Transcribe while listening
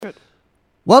Good.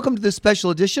 Welcome to this special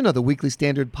edition of the Weekly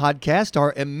Standard Podcast,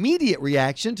 our immediate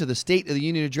reaction to the State of the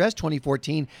Union Address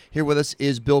 2014. Here with us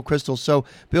is Bill Kristol. So,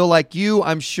 Bill, like you,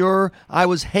 I'm sure I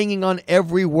was hanging on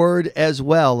every word as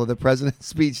well of the president's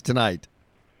speech tonight.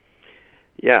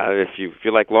 Yeah, if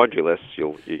you like laundry lists,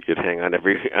 you'd hang on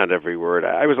every word.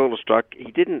 I was a little struck.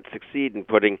 He didn't succeed in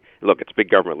putting. Look, it's big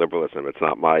government liberalism. It's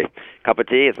not my cup of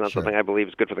tea. It's not something I believe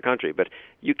is good for the country. But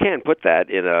you can put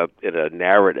that in a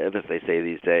narrative, as they say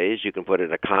these days. You can put it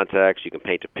in a context. You can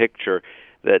paint a picture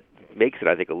that makes it,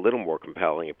 I think, a little more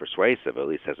compelling and persuasive. At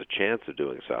least has a chance of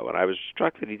doing so. And I was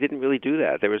struck that he didn't really do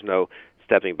that. There was no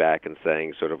stepping back and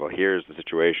saying, sort of, well, here's the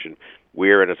situation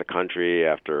we're in as a country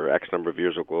after X number of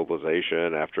years of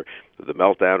globalization, after the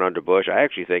meltdown under Bush. I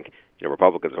actually think,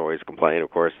 Republicans always complain,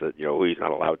 of course, that, he's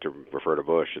not allowed to refer to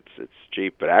Bush. It's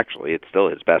cheap, but actually it's still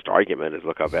his best argument is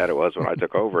look how bad it was when I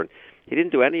took over. And he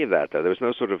didn't do any of that, though. There was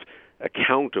no sort of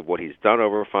account of what he's done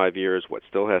over 5 years, what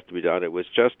still has to be done. It was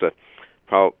just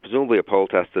presumably a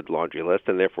poll-tested laundry list,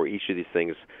 and therefore each of these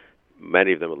things,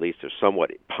 many of them at least, are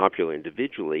somewhat popular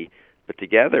individually. But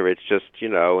together, it's just,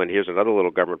 and here's another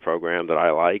little government program that I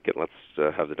like, and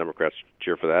let's have the Democrats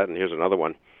cheer for that, and here's another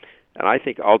one. And I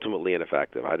think ultimately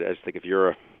ineffective. I just think if you're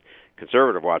a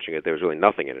conservative watching it, there's really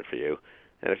nothing in it for you.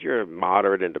 And if you're a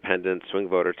moderate, independent, swing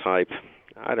voter type,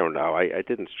 I don't know. It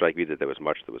didn't strike me that there was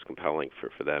much that was compelling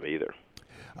for them either.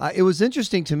 It was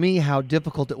interesting to me how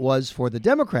difficult it was for the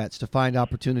Democrats to find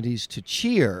opportunities to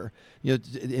cheer,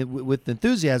 with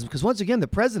enthusiasm, because once again, the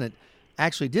president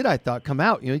actually did, I thought, come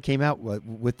out. He came out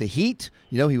with the heat.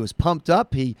 He was pumped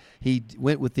up. He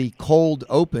went with the cold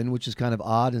open, which is kind of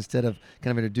odd. Instead of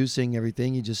kind of introducing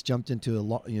everything, he just jumped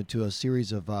into a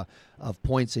series of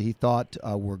points that he thought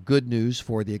were good news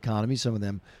for the economy. Some of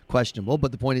them questionable,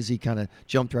 but the point is he kind of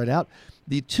jumped right out.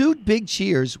 The two big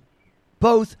cheers,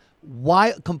 both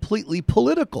completely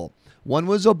political. One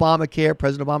was Obamacare.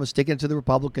 President Obama sticking it to the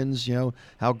Republicans,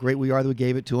 how great we are that we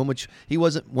gave it to him, which he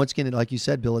wasn't, once again, like you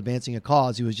said, Bill, advancing a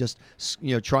cause. He was just,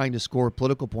 trying to score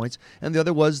political points. And the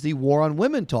other was the war on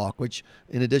women talk, which,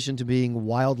 in addition to being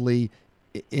wildly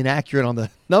inaccurate on the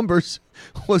numbers,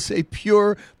 was a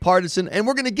pure partisan. And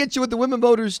we're going to get you with the women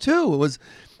voters, too. It was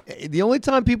the only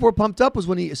time people were pumped up was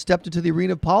when he stepped into the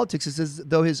arena of politics. It's as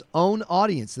though his own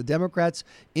audience, the Democrats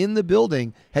in the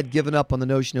building, had given up on the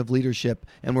notion of leadership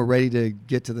and were ready to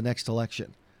get to the next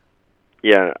election.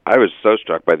 Yeah, I was so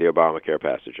struck by the Obamacare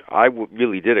passage. I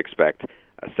really did expect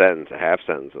a half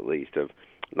sentence at least, of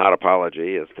not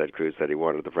apology, as Ted Cruz said he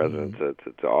wanted the president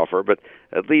to offer, but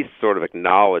at least sort of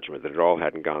acknowledgement that it all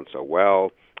hadn't gone so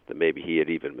well, that maybe he had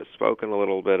even misspoken a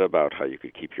little bit about how you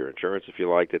could keep your insurance if you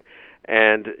liked it,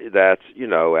 and that,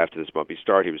 after this bumpy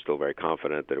start, he was still very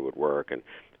confident that it would work,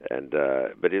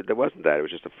 but there wasn't that. It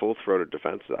was just a full-throated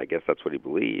defense. I guess that's what he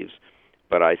believes.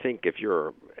 But I think if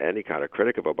you're any kind of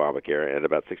critic of Obamacare, and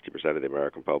about 60% of the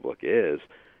American public is,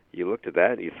 you looked at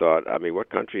that and you thought, what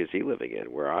country is he living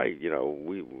in? Where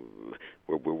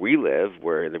we live,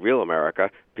 where in the real America,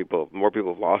 more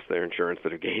people have lost their insurance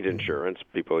than have gained insurance.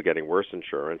 People are getting worse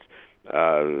insurance.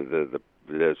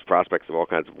 There's prospects of all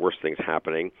kinds of worse things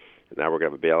happening. Now we're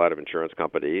going to have a bailout of insurance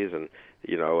companies, and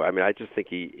I just think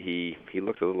he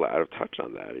looked a little out of touch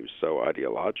on that. He was so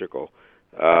ideological.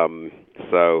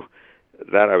 So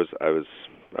that I was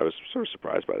sort of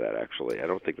surprised by that, actually. I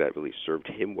don't think that really served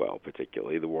him well,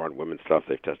 particularly. The war on women stuff,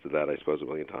 they've tested that, I suppose, a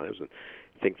million times, and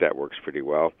I think that works pretty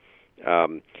well.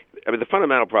 The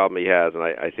fundamental problem he has, and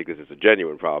I think this is a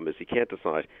genuine problem, is he can't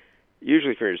decide.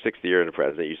 Usually, if you're in your sixth year in the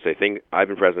president, you say, I've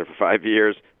been president for 5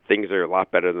 years, things are a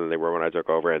lot better than they were when I took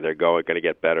over, and they're going to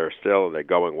get better still, and they're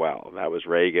going well. And that was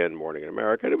Reagan, Morning in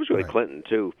America, and it was really Clinton,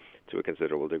 too, to a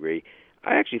considerable degree.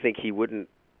 I actually think he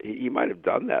might have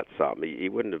done that some. He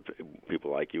wouldn't have,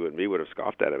 people like you and me would have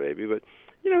scoffed at it maybe, but,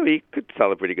 he could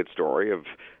tell a pretty good story of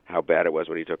how bad it was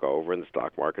when he took over, and the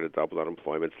stock market had doubled,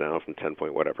 unemployment's down from 10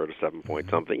 point whatever to 7 point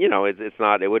something. It's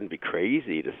not, it wouldn't be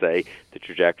crazy to say the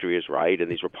trajectory is right and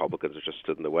these Republicans are just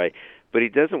stood in the way. But he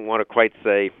doesn't want to quite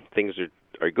say things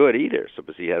are good either, so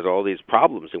because he has all these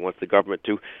problems he wants the government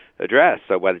to address.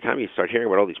 So by the time you start hearing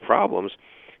about all these problems,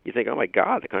 you think, oh my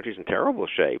God, the country's in terrible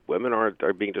shape. Women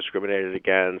are being discriminated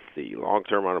against. The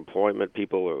long-term unemployment,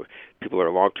 people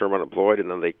are long-term unemployed, and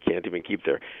then they can't even keep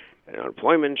their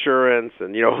unemployment insurance,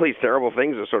 and all these terrible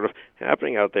things are sort of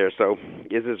happening out there. So,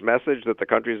 is his message that the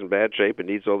country's in bad shape and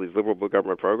needs all these liberal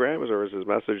government programs, or is his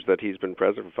message that he's been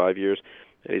president for 5 years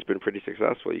and he's been pretty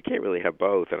successful? You can't really have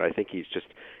both, and I think he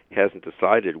hasn't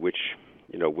decided which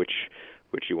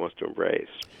he wants to embrace.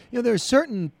 There are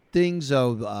certain things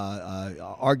of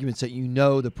arguments that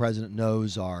the president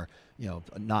knows are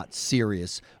not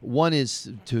serious. One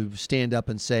is to stand up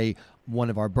and say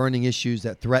one of our burning issues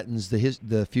that threatens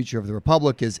the future of the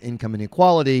republic is income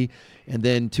inequality, and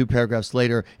then 2 paragraphs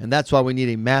later, and that's why we need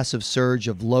a massive surge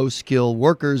of low-skill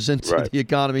workers into the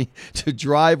economy to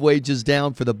drive wages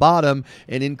down for the bottom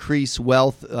and increase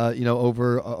wealth,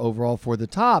 overall for the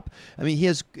top. I mean,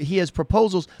 he has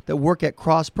proposals that work at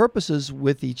cross purposes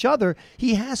with each other.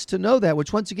 He has to know that,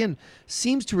 which once again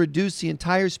seems to reduce the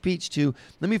entire speech to,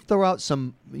 let me throw out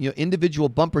some individual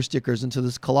bumper stickers into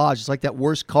this collage. It's like that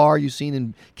worst car you've seen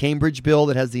in Cambridge, Bill,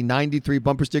 that has the 93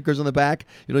 bumper stickers on the back.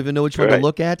 You don't even know which one to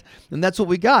look at. And that's what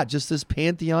we got, just this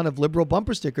pantheon of liberal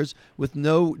bumper stickers with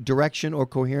no direction or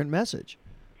coherent message.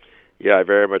 Yeah, I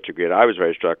very much agree. And I was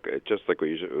very struck, just like what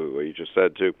you just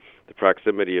said, too, the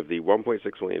proximity of the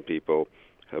 1.6 million people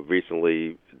have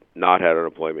recently not had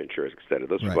unemployment insurance extended.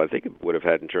 Those people, I think, would have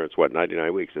had insurance,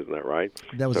 99 weeks, isn't that right?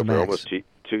 That was so a for max. almost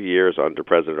 2 years under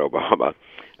President Obama,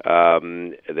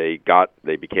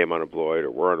 they became unemployed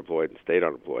or were unemployed and stayed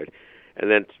unemployed.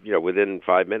 And then, within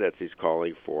 5 minutes, he's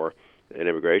calling for an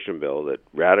immigration bill that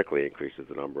radically increases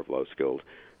the number of low-skilled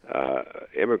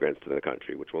immigrants to the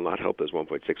country, which will not help those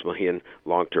 1.6 million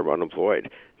long-term unemployed.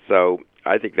 So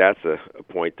I think that's a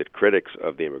point that critics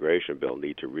of the immigration bill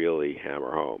need to really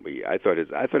hammer home. I thought his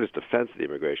defense of the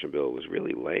immigration bill was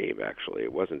really lame. Actually,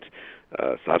 it wasn't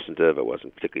substantive. It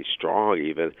wasn't particularly strong.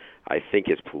 Even I think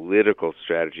his political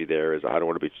strategy there is I don't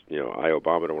want to be,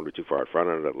 Obama don't want to be too far out front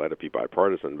on it. Let it be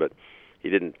bipartisan. But he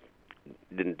didn't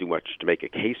do much to make a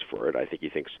case for it. I think he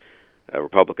thinks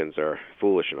Republicans are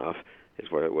foolish enough. Is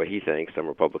what he thinks. Some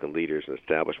Republican leaders and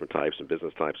establishment types and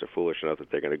business types are foolish enough that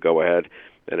they're going to go ahead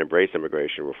and embrace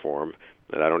immigration reform,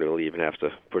 and I don't really even have to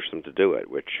push them to do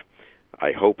it, which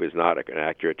I hope is not an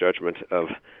accurate judgment of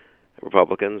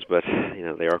Republicans, but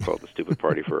they are called the stupid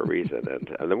party for a reason.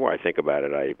 And the more I think about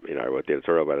it, I wrote the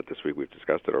editorial about it this week. We've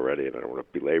discussed it already, and I don't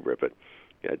want to belabor it, but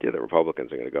the idea that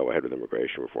Republicans are going to go ahead with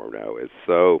immigration reform now is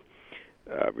so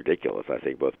ridiculous, I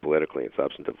think, both politically and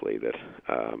substantively, that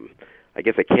I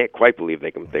guess I can't quite believe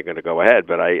they're going to go ahead,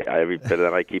 but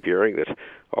I keep hearing that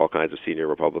all kinds of senior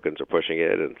Republicans are pushing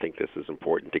it and think this is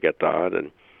important to get done, and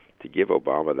to give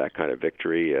Obama that kind of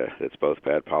victory, it's both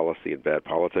bad policy and bad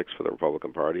politics for the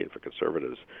Republican Party and for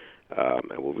conservatives,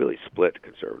 and will really split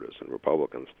conservatives and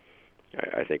Republicans.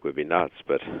 I think would be nuts,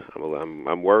 but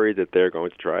I'm worried that they're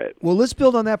going to try it. Well, let's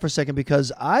build on that for a second,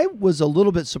 because I was a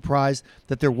little bit surprised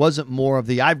that there wasn't more of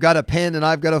the I've got a pen and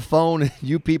I've got a phone and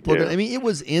you people are gonna, I mean, it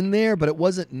was in there, but it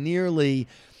wasn't nearly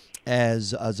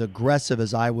as aggressive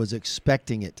as I was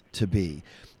expecting it to be.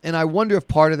 And I wonder if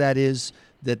part of that is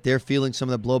that they're feeling some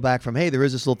of the blowback from, hey, there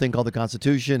is this little thing called the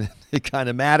Constitution. It kind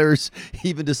of matters.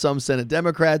 Even to some Senate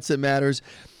Democrats, it matters.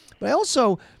 But I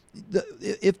also...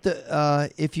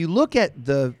 If you look at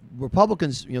the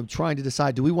Republicans, trying to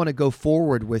decide, do we want to go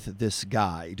forward with this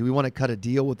guy? Do we want to cut a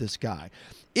deal with this guy?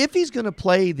 If he's going to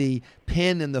play the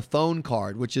pen and the phone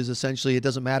card, which is essentially it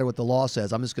doesn't matter what the law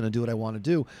says, I'm just going to do what I want to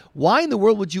do, why in the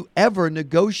world would you ever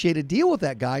negotiate a deal with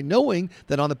that guy, knowing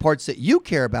that on the parts that you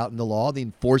care about in the law, the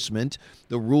enforcement,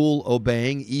 the rule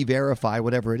obeying, e-verify,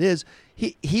 whatever it is,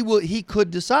 he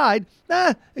could decide,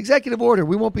 executive order,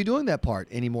 we won't be doing that part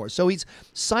anymore. So he's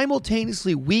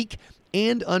simultaneously weak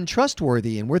and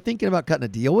untrustworthy, and we're thinking about cutting a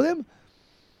deal with him?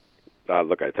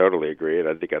 Look, I totally agree, and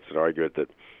I think that's an argument that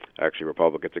actually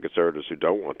Republicans and conservatives who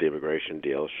don't want the immigration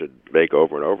deal should make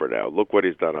over and over now. Look what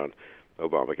he's done on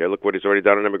Obamacare. Look what he's already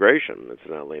done on immigration,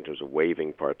 incidentally, in terms of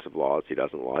waiving parts of laws he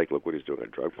doesn't like. Look what he's doing on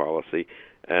drug policy.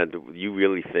 And you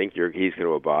really think he's going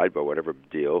to abide by whatever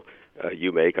deal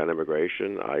you make on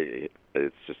immigration?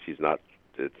 It's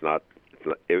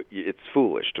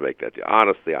foolish to make that deal.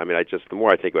 Honestly, the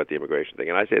more I think about the immigration thing,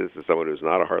 and I say this as someone who's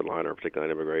not a hardliner,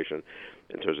 particularly on immigration,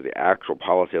 in terms of the actual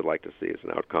policy I'd like to see as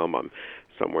an outcome, I'm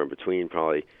somewhere in between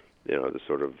probably, the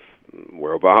sort of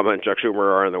where Obama and Chuck Schumer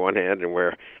are on the one hand and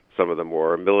where some of the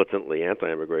more militantly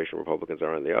anti-immigration Republicans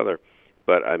are on the other.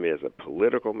 But, as a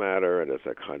political matter and as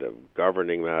a kind of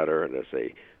governing matter and as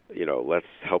a, let's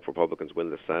help Republicans win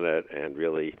the Senate and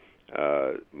really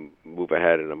move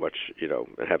ahead in a much,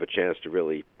 and have a chance to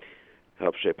really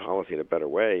help shape policy in a better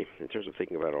way. In terms of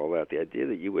thinking about all that, the idea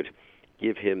that you would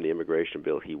give him the immigration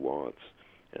bill he wants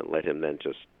and let him then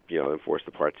just, enforce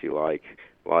the parts he likes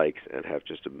and have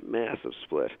just a massive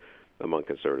split among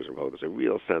conservatives and Republicans, a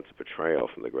real sense of betrayal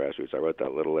from the grassroots. I wrote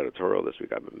that little editorial this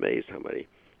week. I'm amazed how many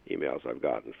emails I've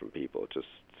gotten from people just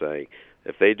saying,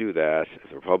 if they do that, if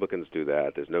the Republicans do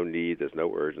that, there's no need, there's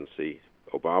no urgency.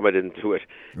 Obama didn't do it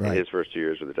in his first 2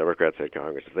 years when the Democrats had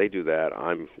Congress. If they do that,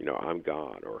 I'm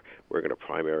gone, or we're going to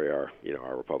primary our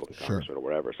Republican congressman or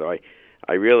whatever. So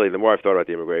the more I've thought about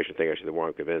the immigration thing, actually, the more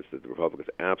I'm convinced that the Republicans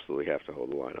absolutely have to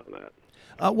hold the line on that.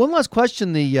 One last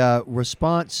question, the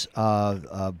response by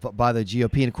the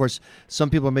GOP, and of course, some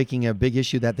people are making a big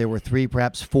issue that there were 3,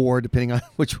 perhaps 4, depending on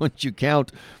which ones you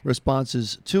count,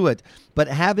 responses to it. But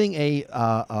having a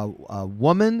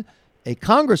woman, a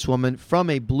congresswoman from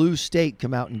a blue state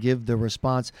come out and give the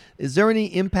response, is there any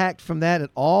impact from that at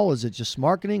all? Is it just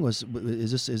marketing? Is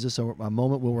this a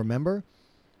moment we'll remember?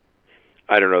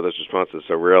 I don't know. Those responses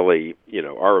are really,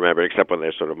 are remembered, except when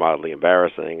they're sort of mildly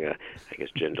embarrassing. I guess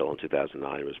Jindal in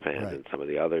 2009 was panned, right, and some of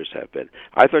the others have been.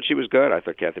 I thought she was good. I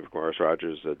thought Kathy McMorris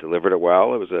Rodgers delivered it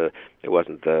well. It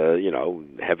wasn't the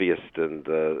heaviest and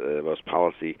the most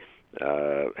policy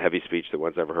heavy speech that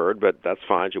one's ever heard, but that's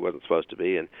fine. She wasn't supposed to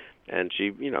be, and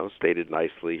she stated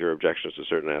nicely her objections to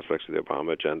certain aspects of the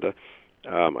Obama agenda.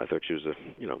 I thought she was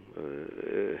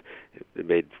it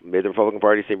made the Republican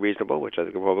Party seem reasonable, which I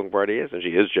think the Republican Party is, and she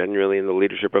is genuinely in the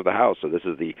leadership of the House. So this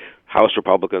is the House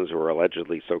Republicans who are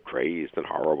allegedly so crazed and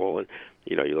horrible, and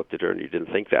you looked at her and you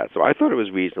didn't think that. So I thought it was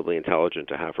reasonably intelligent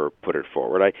to have her put it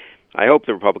forward. I hope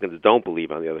the Republicans don't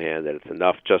believe, on the other hand, that it's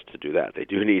enough just to do that. They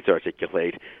do need to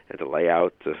articulate and to lay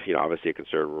out, obviously a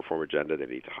conservative reform agenda. They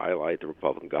need to highlight the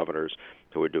Republican governors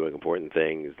who are doing important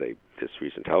things. This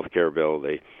recent health care bill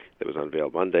that was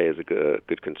unveiled Monday is a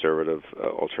good conservative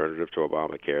alternative to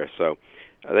Obamacare. So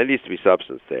there needs to be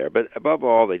substance there. But above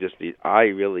all, I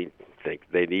really think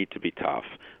they need to be tough,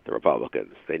 the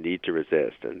Republicans. They need to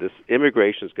resist. And this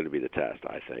immigration is going to be the test,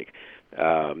 I think,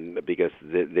 because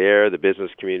they're the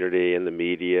business community and the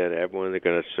media and everyone are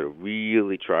going to sort of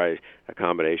really try a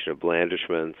combination of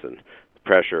blandishments and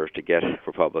pressure to get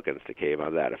Republicans to cave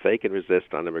on that. If they can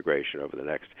resist on immigration over the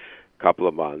next couple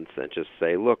of months and just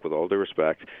say, look, with all due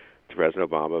respect to President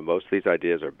Obama, most of these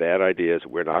ideas are bad ideas.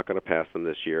 We're not going to pass them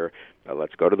this year.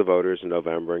 Let's go to the voters in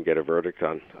November and get a verdict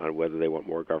on whether they want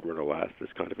more government or less, this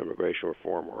kind of immigration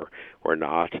reform or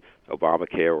not,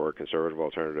 Obamacare or a conservative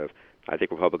alternative. I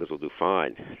think Republicans will do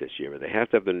fine this year, but they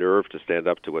have to have the nerve to stand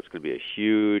up to what's going to be a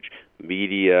huge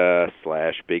media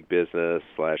 / big business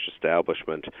 /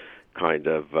 establishment kind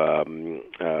of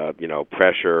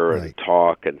pressure, right, and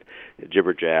talk and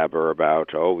jibber jabber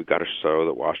about, we've got to show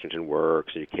that Washington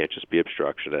works, and you can't just be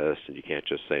obstructionist, and you can't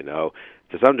just say no.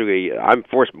 To some degree, I'm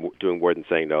forced doing more than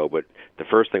saying no, but the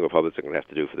first thing Republicans are going to have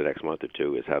to do for the next month or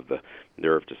two is have the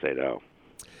nerve to say no.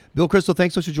 Bill Kristol,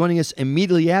 thanks so much for joining us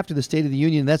immediately after the State of the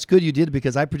Union. That's good you did,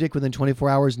 because I predict within 24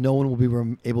 hours no one will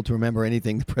be able to remember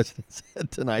anything the president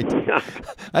said tonight.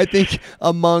 I think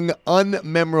among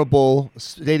unmemorable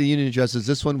State of the Union addresses,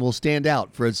 this one will stand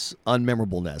out for its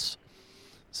unmemorableness.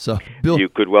 So, Bill, you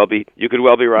could well be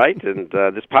right, and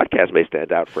this podcast may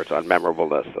stand out for its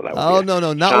unmemorableness. So that would be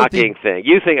a shocking thing.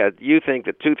 You think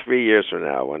that 2-3 years from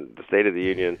now, when the State of the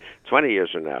Union, 20 years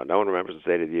from now, no one remembers the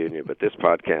State of the Union, but this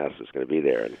podcast is going to be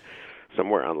there and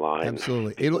somewhere online.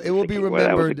 Absolutely, it will be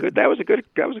remembered. Well, that was a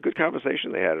good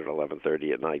conversation they had at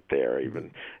 11:30 at night there,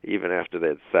 even after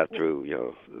they'd sat through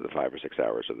the 5 or 6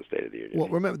 hours of the State of the Union. Well,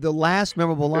 remember the last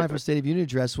memorable line for State of the Union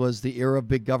address was the era of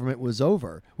big government was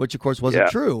over, which of course wasn't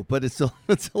true, but it's the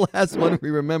last one we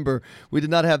remember. We did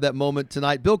not have that moment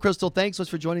tonight. Bill Kristol, thanks so much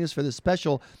for joining us for this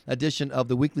special edition of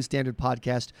the Weekly Standard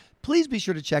podcast. Please be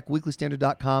sure to check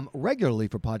weeklystandard.com regularly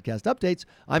for podcast updates.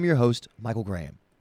 I'm your host, Michael Graham.